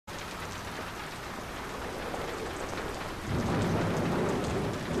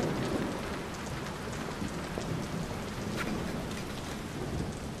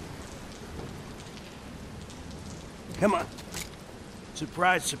Come on.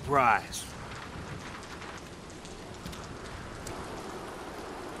 Surprise, surprise.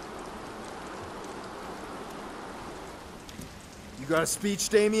 You got a speech,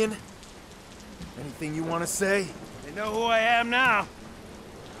 Damien? Anything you want to say? They know who I am now.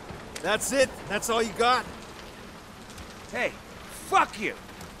 That's it? That's all you got? Hey, fuck you.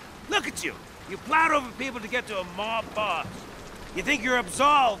 Look at you. You plowed over people to get to a mob boss. You think you're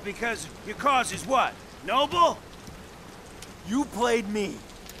absolved because your cause is what? Noble? You played me.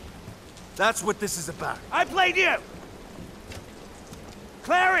 That's what this is about. I played you!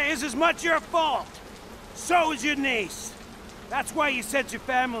 Clara is as much your fault. So is your niece. That's why you sent your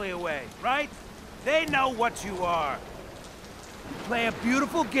family away, right? They know what you are. You play a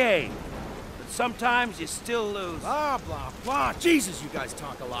beautiful game, but sometimes you still lose. Blah, blah, blah. Jesus, you guys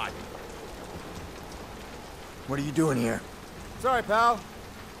talk a lot. What are you doing here? Sorry, pal.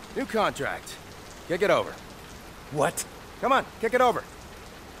 New contract. Kick it over. What? Come on, kick it over.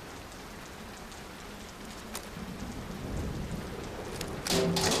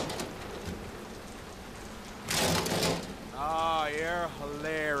 Oh, you're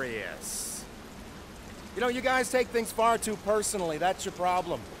hilarious. You know, you guys take things far too personally. That's your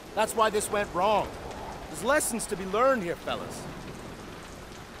problem. That's why this went wrong. There's lessons to be learned here, fellas.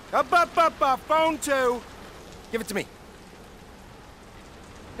 Up, phone 2. Give it to me.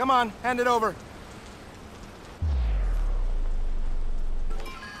 Come on, hand it over.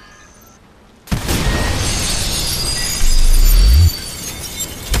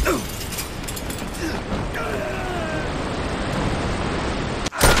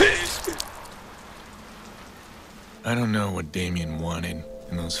 I don't know what Damien wanted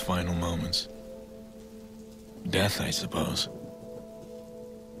in those final moments. Death, I suppose.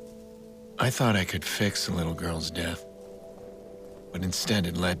 I thought I could fix the little girl's death, but instead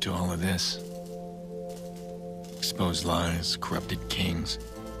it led to all of this. Exposed lies, corrupted kings,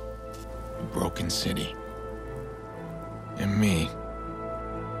 a broken city. And me,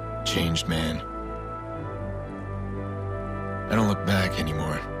 changed man. I don't look back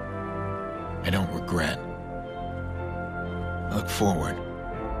anymore. I don't regret. I look forward.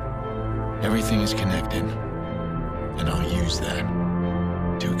 Everything is connected, and I'll use that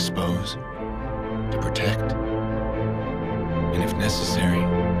to expose, to protect, and if necessary,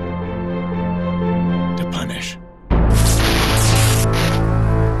 to punish.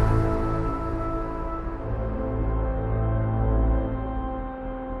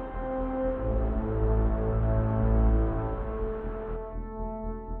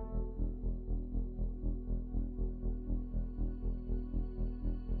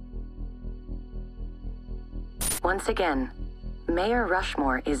 Once again, Mayor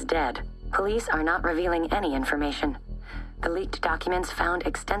Rushmore is dead. Police are not revealing any information. The leaked documents found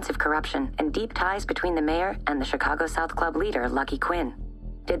extensive corruption and deep ties between the mayor and the Chicago South Club leader, Lucky Quinn.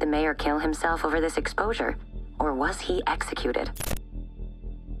 Did the mayor kill himself over this exposure, or was he executed?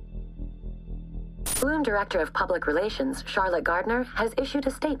 Bloom Director of Public Relations, Charlotte Gardner, has issued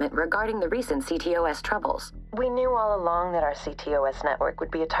a statement regarding the recent CTOS troubles. We knew all along that our CTOS network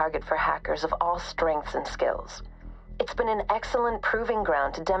would be a target for hackers of all strengths and skills. It's been an excellent proving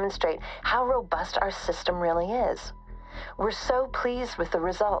ground to demonstrate how robust our system really is. We're so pleased with the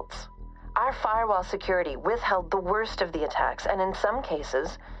results. Our firewall security withheld the worst of the attacks, and in some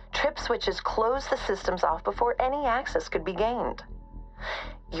cases, trip switches closed the systems off before any access could be gained.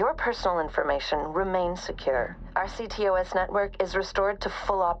 Your personal information remains secure. Our CTOS network is restored to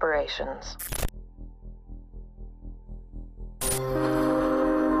full operations.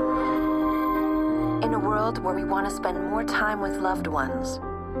 In a world where we want to spend more time with loved ones,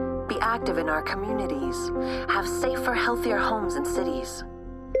 be active in our communities, have safer, healthier homes and cities,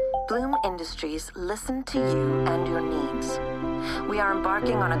 Bloom Industries listen to you and your needs. We are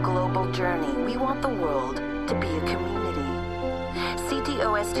embarking on a global journey. We want the world to be a community.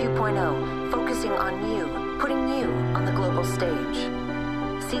 CTOS 2.0, focusing on you, putting you on the global stage.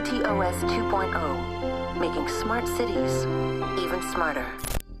 CTOS 2.0, making smart cities even smarter.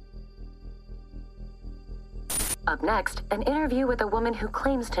 Up next, an interview with a woman who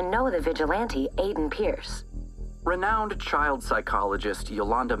claims to know the vigilante, Aiden Pierce. Renowned child psychologist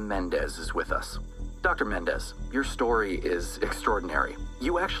Yolanda Mendez is with us. Dr. Mendez, your story is extraordinary.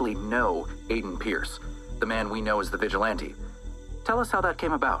 You actually know Aiden Pierce, the man we know as the vigilante. Tell us how that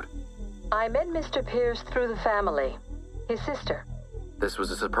came about. I met Mr. Pierce through the family, his sister. This was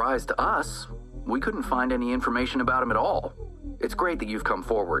a surprise to us. We couldn't find any information about him at all. It's great that you've come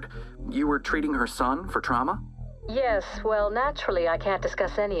forward. You were treating her son for trauma? Yes, well, naturally I can't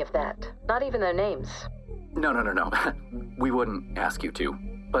discuss any of that. Not even their names. No. We wouldn't ask you to.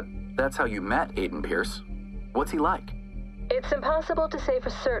 But that's how you met Aiden Pierce. What's he like? It's impossible to say for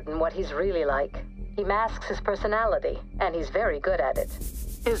certain what he's really like. He masks his personality, and he's very good at it.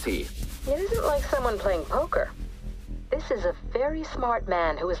 Is he? It isn't like someone playing poker. This is a very smart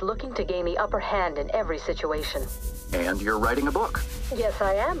man who is looking to gain the upper hand in every situation. And you're writing a book. Yes,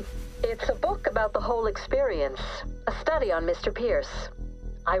 I am. It's a book about the whole experience, a study on Mr. Pierce.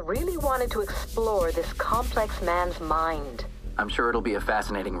 I really wanted to explore this complex man's mind. I'm sure it'll be a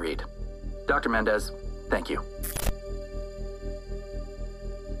fascinating read. Dr. Mendez, thank you.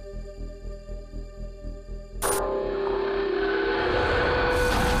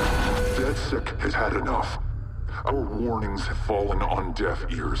 DedSec has had enough. Our warnings have fallen on deaf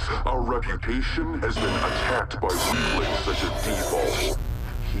ears. Our reputation has been attacked by weaklings such as Default.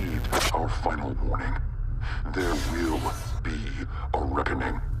 Heed our final warning. There will be a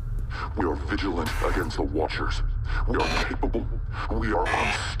reckoning. We are vigilant against the Watchers. We are capable. We are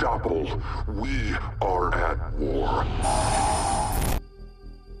unstoppable. We are at war.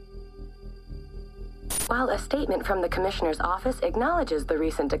 While a statement from the Commissioner's office acknowledges the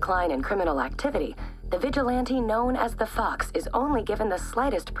recent decline in criminal activity, the vigilante known as the Fox is only given the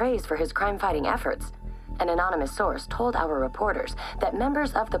slightest praise for his crime-fighting efforts. An anonymous source told our reporters that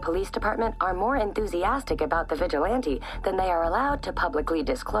members of the police department are more enthusiastic about the vigilante than they are allowed to publicly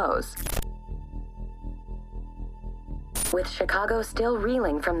disclose. With Chicago still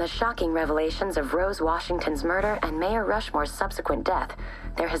reeling from the shocking revelations of Rose Washington's murder and Mayor Rushmore's subsequent death,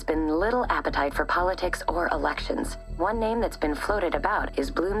 there has been little appetite for politics or elections. One name that's been floated about is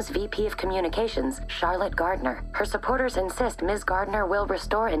Bloom's VP of Communications, Charlotte Gardner. Her supporters insist Ms. Gardner will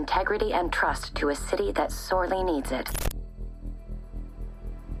restore integrity and trust to a city that sorely needs it.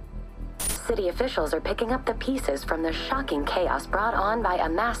 City officials are picking up the pieces from the shocking chaos brought on by a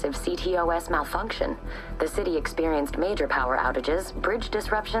massive CTOS malfunction. The city experienced major power outages, bridge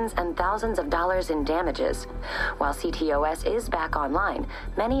disruptions, and thousands of dollars in damages. While CTOS is back online,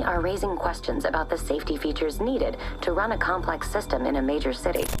 many are raising questions about the safety features needed to run a complex system in a major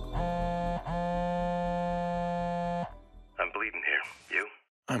city. I'm bleeding here. You?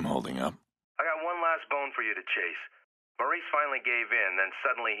 I'm holding up. I got one last bone for you to chase. Maurice finally gave in, then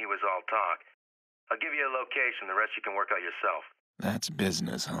suddenly he was all talk. I'll give you a location, the rest you can work out yourself. That's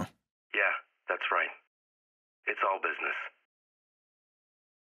business, huh? Yeah, that's right. It's all business.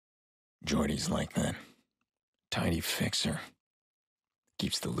 Jordy's like that. Tidy fixer.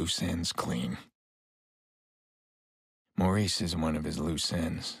 Keeps the loose ends clean. Maurice is one of his loose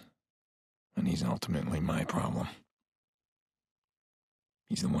ends, and he's ultimately my problem.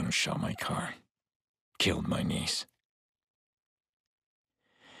 He's the one who shot my car, killed my niece.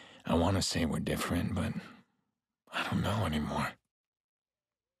 I want to say we're different, but I don't know anymore.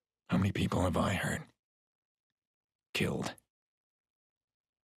 How many people have I hurt? Killed?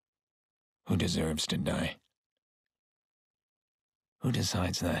 Who deserves to die? Who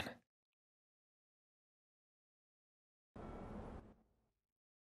decides that?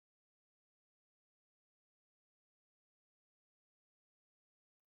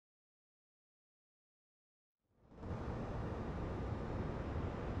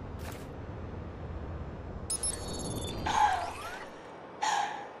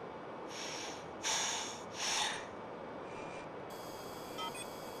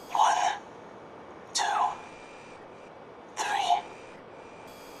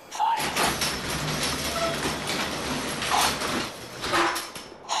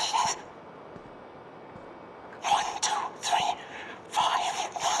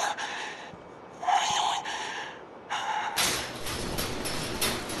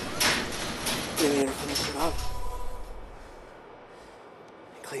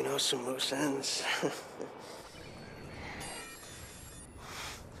 Clean out some loose ends.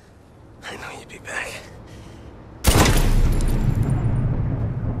 I know you'd be back.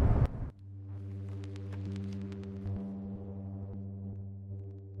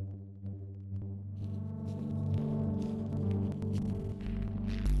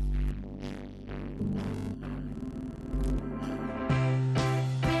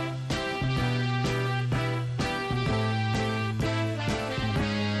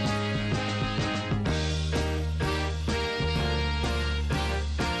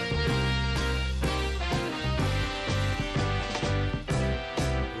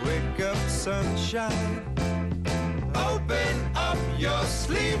 Sunshine, open up your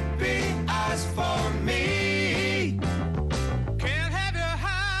sleepy eyes for me. Can't have you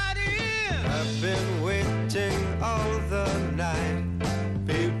hiding. I've been waiting all the night.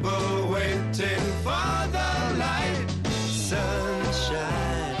 People waiting for the light.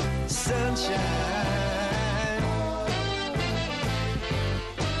 Sunshine, sunshine.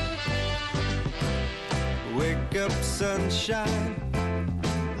 sunshine.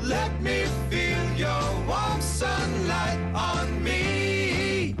 Let me feel your warm sunlight on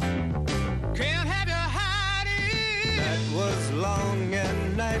me. Can't have you hiding. Night was long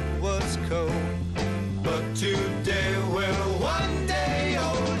and night was cold, but today we're one day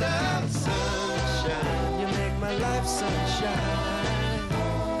older. Sunshine, you make my life sunshine.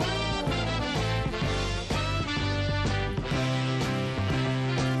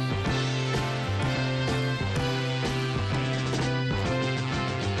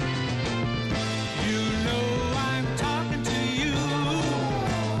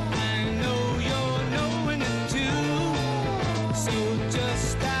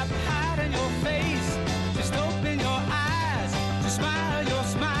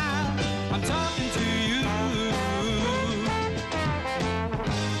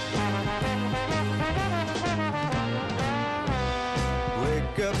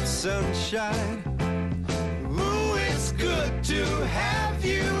 Sunshine, ooh, it's good to have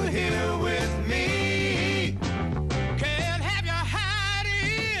you here with me. Can't have you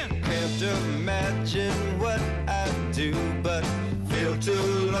hiding. Can't imagine what I'd do, but feel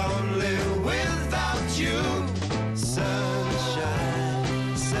too lonely without you. Sunshine,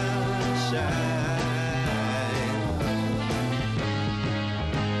 sunshine.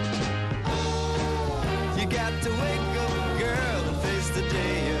 You got to wake up, girl, and face the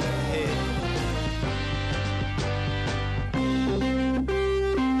day.